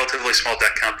it's relatively small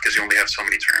deck count because you only have so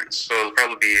many turns. So it'll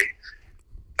probably be,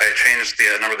 I changed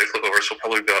the number they flip over, so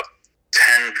probably about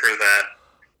 10 per that,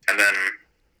 and then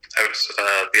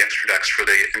the extra decks for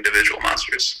the individual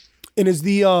monsters. And is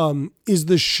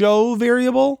the show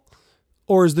variable,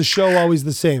 or is the show always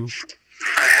the same?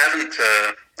 I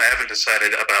haven't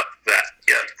decided about that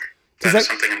yet. That's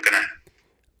something I'm gonna.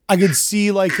 I could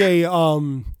see like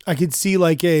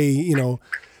a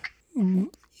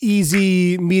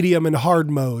easy, medium, and hard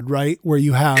mode, right? Where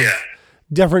you have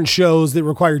different shows that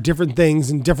require different things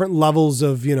and different levels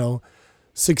of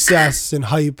success and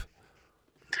hype.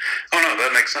 Oh no,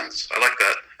 that makes sense. I like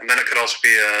that. And then it could also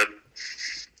be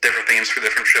different themes for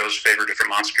different shows, favor different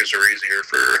monsters, are easier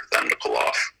for them to pull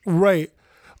off. Right.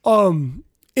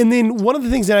 And then one of the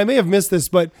things that I may have missed this,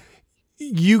 but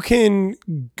you can,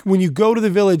 when you go to the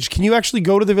village, can you actually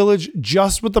go to the village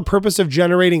just with the purpose of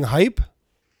generating hype?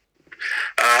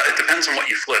 It depends on what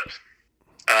you flip,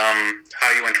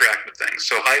 how you interact with things.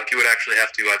 So hype, you would actually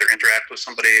have to either interact with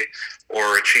somebody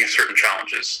or achieve certain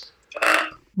challenges.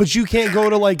 But you can't go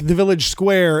to like the village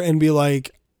square and be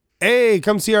like, hey,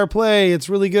 come see our play. It's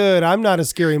really good. I'm not a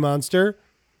scary monster.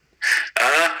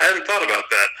 I hadn't thought about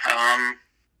that.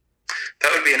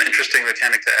 That would be an interesting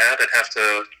mechanic to add. I'd have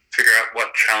to figure out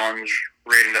what challenge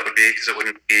rating that would be, because it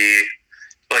wouldn't be...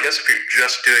 Well, I guess if you're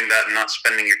just doing that and not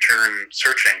spending your turn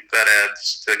searching, that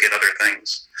adds to get other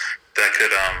things. That could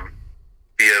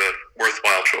be a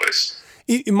worthwhile choice.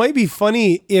 It might be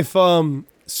funny if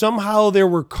somehow there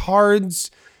were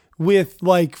cards with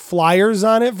like flyers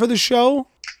on it for the show.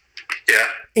 Yeah.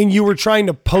 And you were trying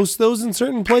to post those in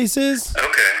certain places.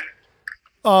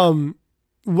 Okay.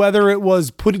 Whether it was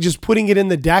putting it in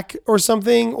the deck or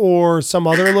something, or some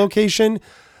other location,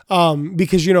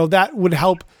 because that would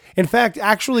help. In fact,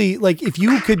 actually, like if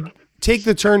you could take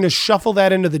the turn to shuffle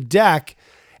that into the deck,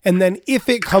 and then if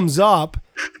it comes up,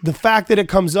 the fact that it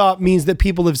comes up means that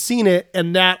people have seen it,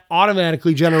 and that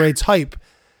automatically generates hype.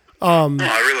 I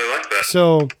really like that.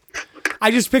 So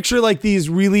I just picture like these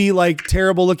really like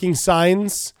terrible looking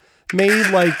signs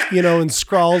made like, and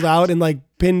scrawled out and like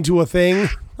pinned to a thing.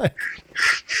 I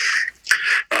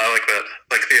like that.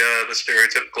 Like the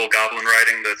stereotypical goblin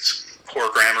writing that's poor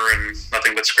grammar and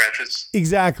nothing but scratches.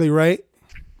 Exactly, right?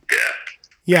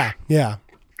 Yeah. Yeah.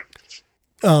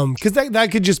 Because that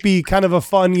could just be kind of a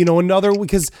fun,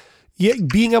 because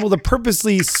being able to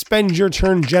purposely spend your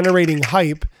turn generating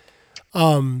hype,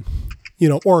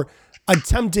 or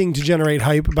attempting to generate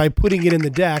hype by putting it in the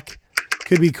deck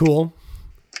could be cool.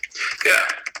 Yeah.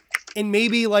 And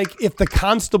maybe like if the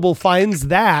constable finds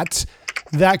that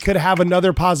could have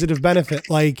another positive benefit.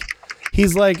 Like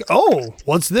he's like, oh,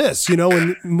 what's this?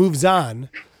 And moves on.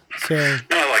 So no,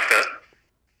 I like that.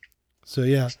 So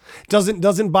yeah,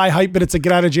 doesn't buy hype, but it's a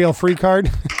get out of jail free card.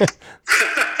 I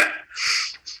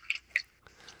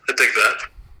dig that.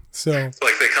 So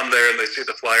like they come there and they see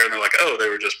the flyer and they're like, oh, they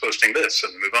were just posting this,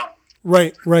 and move on.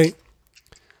 Right.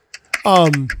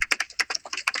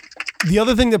 The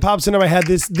other thing that pops into my head,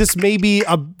 this may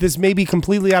be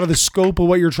completely out of the scope of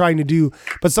what you're trying to do,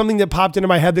 but something that popped into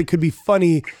my head that could be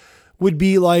funny would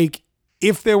be like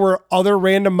if there were other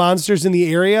random monsters in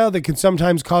the area that could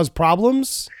sometimes cause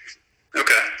problems.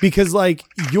 Okay. Because like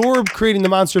you're creating the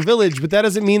monster village, but that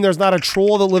doesn't mean there's not a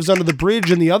troll that lives under the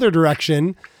bridge in the other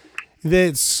direction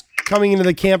that's coming into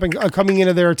the camp and coming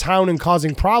into their town and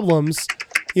causing problems,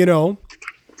 you know.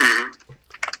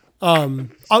 I'm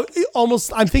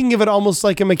thinking of it almost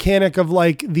like a mechanic of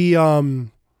like the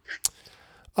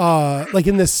like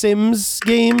in the Sims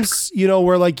games, you know,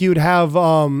 where like you'd have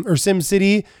or Sim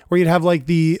City where you'd have like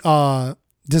the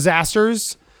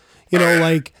disasters, you know,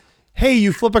 like, hey,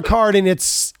 you flip a card and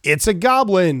it's a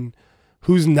goblin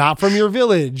who's not from your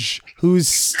village, who's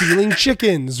stealing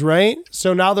chickens, right?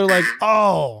 So now they're like,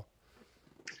 oh.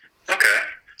 Okay.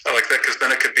 I like that because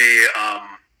then it could be,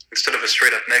 instead of a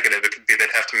straight up negative, it could be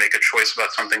they'd have to make a choice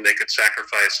about something they could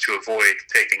sacrifice to avoid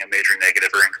taking a major negative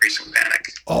or increasing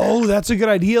panic. Oh, that's a good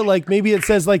idea. Like maybe it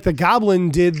says like the goblin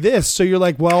did this. So you're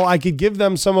like, well, I could give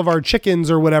them some of our chickens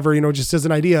or whatever, you know, just as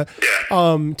an idea,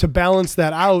 to balance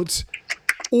that out.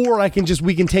 Or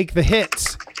we can take the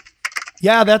hit.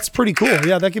 Yeah, that's pretty cool.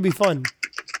 Yeah, that could be fun.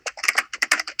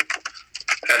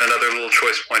 Add another little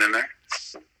choice point in there.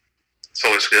 It's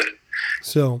always good.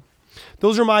 So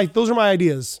those are my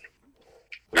ideas.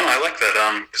 No, I like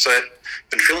that. Because I've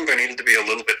been feeling there needed to be a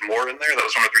little bit more in there. That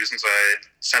was one of the reasons I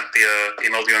sent the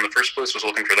email to you in the first place, was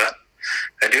looking for that.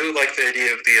 I do like the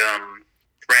idea of the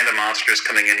random monsters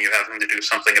coming in, you having to do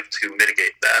something to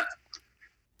mitigate that.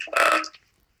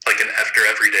 Like an after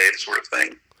every day sort of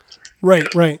thing.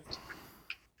 Right, right.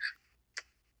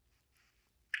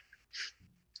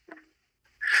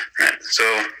 Right. So,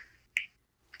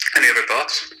 any other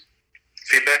thoughts?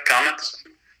 Feedback? Comments?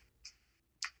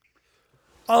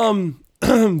 So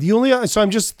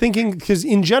I'm just thinking, because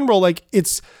in general, like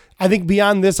I think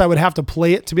beyond this, I would have to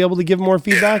play it to be able to give more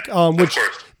feedback, which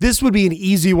this would be an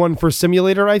easy one for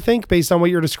simulator, I think, based on what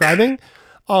you're describing.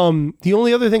 The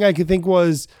only other thing I could think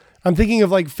was, I'm thinking of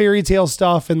like fairy tale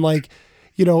stuff and like,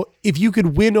 you know, if you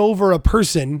could win over a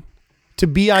person to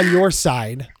be on your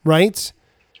side, right?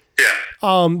 Yeah.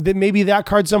 That maybe that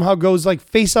card somehow goes like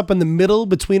face up in the middle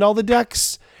between all the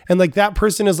decks. And like that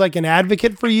person is like an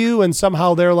advocate for you. And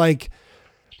somehow they're like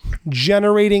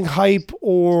generating hype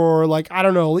or like, I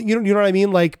don't know, you know what I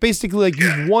mean? Like basically like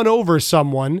you've won over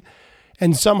someone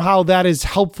and somehow that is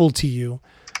helpful to you.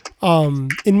 And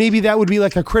maybe that would be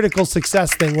like a critical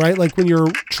success thing, right? Like when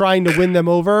you're trying to win them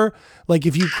over, like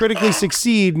if you critically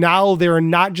succeed, now they're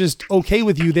not just okay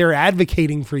with you, they're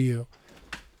advocating for you.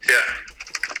 Yeah.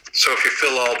 So if you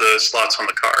fill all the slots on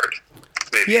the card,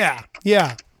 maybe. Yeah.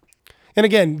 Yeah. And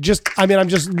again, I'm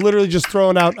just literally just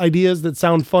throwing out ideas that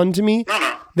sound fun to me.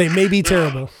 No. They may be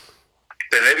terrible.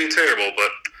 They may be terrible,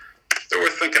 but they're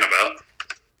worth thinking about.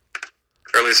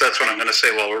 Or at least that's what I'm going to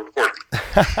say while we're recording.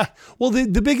 Well,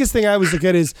 the biggest thing I always look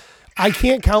at is I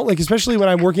can't count, like, especially when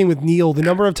I'm working with Neil, the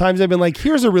number of times I've been like,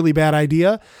 here's a really bad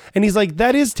idea. And he's like,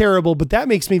 that is terrible, but that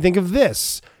makes me think of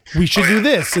this. We should do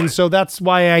this. Definitely. And so that's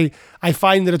why I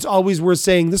find that it's always worth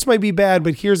saying, this might be bad,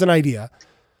 but here's an idea.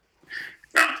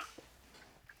 No.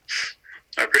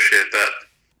 I appreciate that.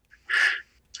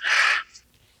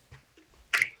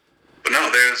 But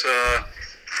no, there's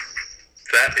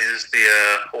that is the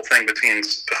whole thing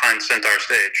behind Centaur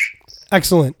Stage.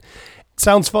 Excellent.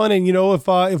 Sounds fun. And you know,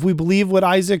 if we believe what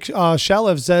Isaac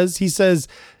Shalev says, he says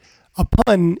a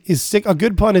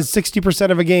good pun is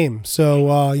 60% of a game.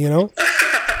 So you know.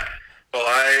 Well,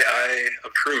 I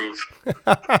approve of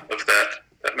that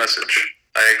message.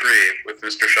 I agree with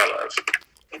Mr. Shalev.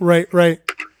 Right.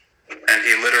 And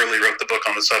he literally wrote the book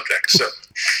on the subject. So.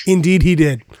 Indeed, he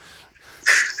did.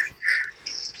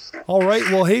 All right.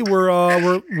 Well, hey,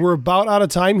 we're about out of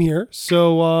time here.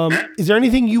 So, is there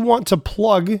anything you want to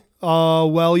plug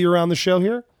while you're on the show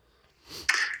here?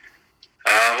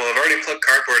 Well, I've already plugged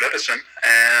Cardboard Edison,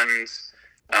 and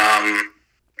I'm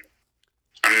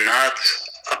not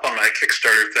up on my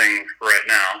Kickstarter thing right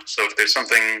now. So, if there's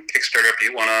something Kickstarter up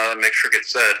you want to make sure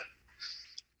gets said,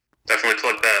 definitely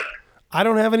plug that. I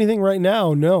don't have anything right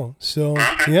now. No. So,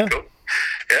 okay, yeah. Cool.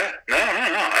 Yeah. No.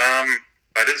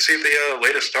 I did see the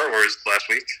latest Star Wars last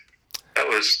week. That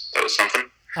was something.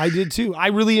 I did too. I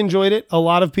really enjoyed it. A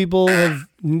lot of people have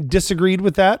disagreed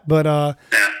with that, but yeah.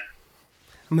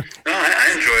 No,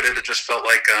 I enjoyed it. It just felt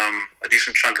like a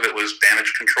decent chunk of it was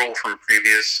damage control from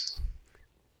previous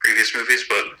movies,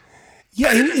 but yeah,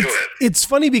 I did enjoy it. It's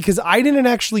funny because I didn't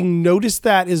actually notice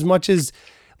that as much as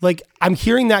like I'm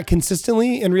hearing that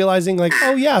consistently and realizing like,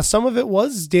 oh yeah, some of it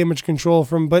was damage control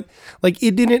but like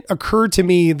it didn't occur to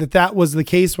me that was the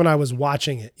case when I was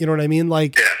watching it. You know what I mean?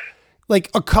 Like,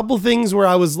 like a couple things where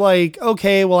I was like,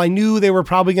 okay, well I knew they were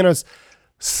probably going to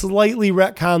slightly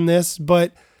retcon this,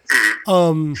 but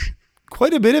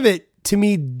quite a bit of it to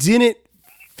me didn't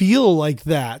feel like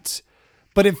that.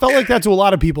 But it felt like that to a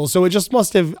lot of people. So I just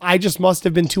must have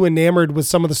been too enamored with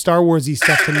some of the Star Warsy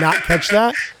stuff to not catch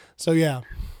that. So yeah.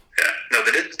 Yeah. No,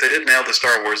 they did nail the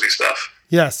Star Warsy stuff.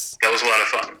 Yes. That was a lot of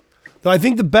fun. Though I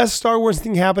think the best Star Wars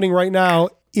thing happening right now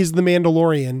is The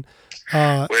Mandalorian.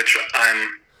 Which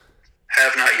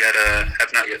have not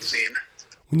yet seen.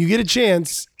 When you get a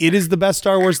chance, it is the best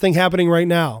Star Wars thing happening right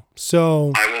now.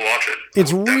 So I will watch it.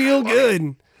 It's real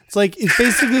good. It's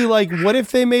basically like, what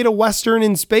if they made a Western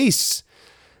in space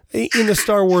in the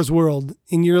Star Wars world?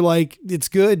 And you're like, it's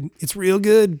good. It's real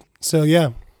good. So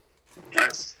yeah.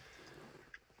 Nice.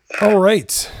 All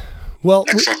right. Well,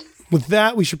 Excellent. with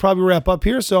that, we should probably wrap up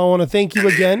here. So I want to thank you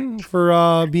again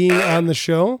for being on the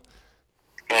show.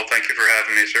 Well, thank you for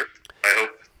having me, sir. I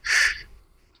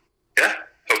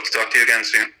hope to talk to you again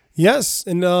soon. Yes,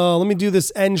 and let me do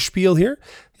this end spiel here.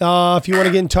 If you want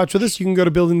to get in touch with us, you can go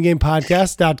to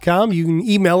buildingthegamepodcast.com. You can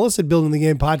email us at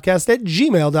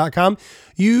buildingthegamepodcast@gmail.com.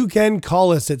 You can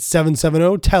call us at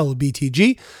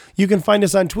 770-TEL-BTG. You can find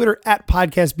us on Twitter at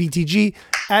podcastbtg,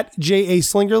 at J.A.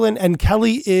 Slingerland, and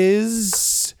Kelly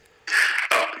is...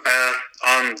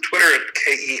 on Twitter at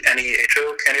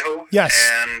KENEHO, Kennyho. Yes.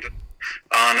 And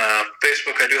on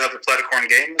Facebook, I do have the Platicorn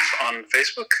Games on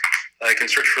Facebook. I can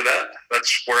search for that.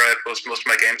 That's where I post most of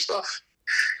my game stuff.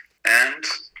 And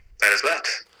that is that.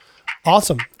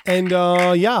 Awesome. And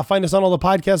find us on all the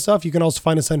podcast stuff. You can also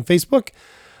find us on Facebook.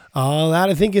 That,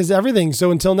 I think, is everything.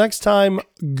 So until next time,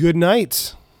 good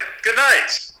night. Good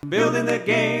night. Building the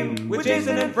game with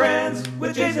Jason and friends,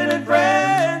 with Jason and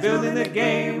friends. Building the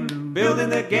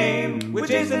game with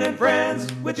Jason and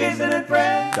friends, with Jason and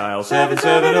friends. Dial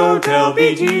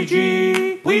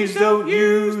 770-TEL-BTG. Please don't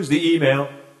use the email.